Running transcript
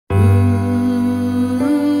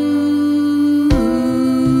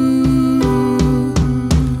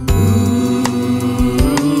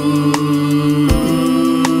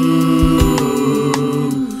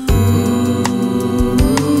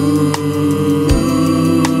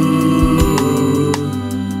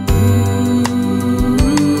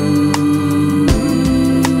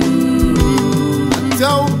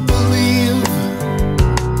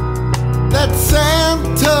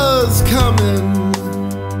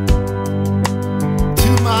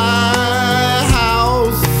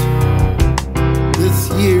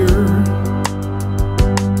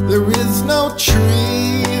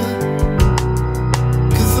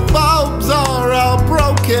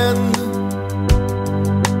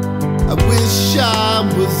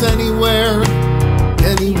was anywhere,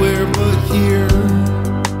 anywhere but here.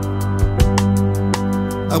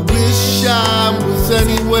 I wish I was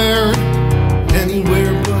anywhere,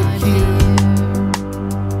 anywhere but here.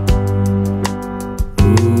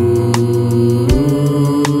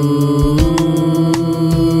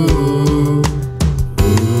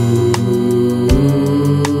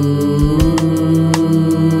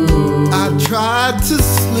 I tried to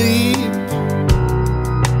sleep,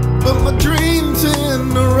 but my dreams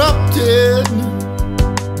interrupted.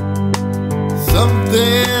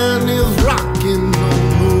 Something is rocking on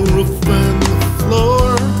the roof and the floor.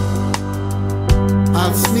 I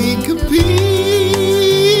sneak a peek,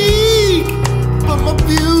 but my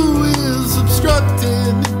view is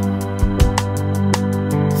obstructed.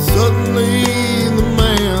 Suddenly the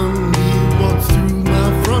man, he walks through my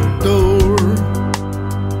front door,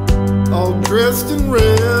 all dressed in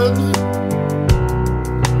red,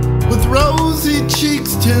 with rosy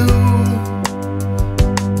cheeks too.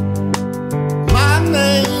 My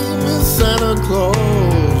name is Santa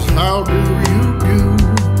Claus, how do you do?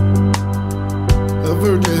 I've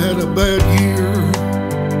heard you had a bad year,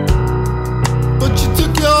 but you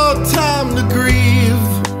took your time to grieve.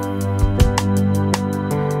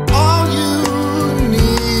 All you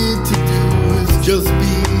need to do is just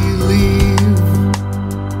believe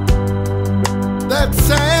that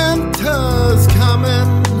Santa's coming,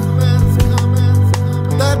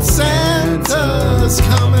 that Santa's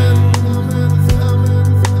coming,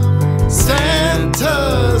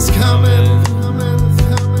 Santa's coming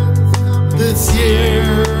this year.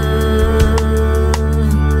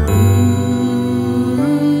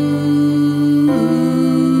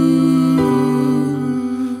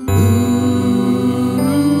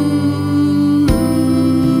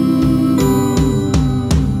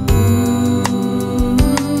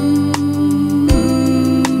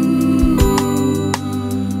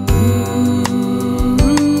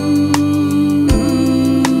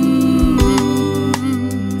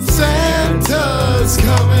 Santa's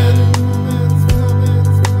coming,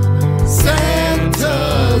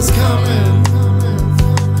 Santa's coming.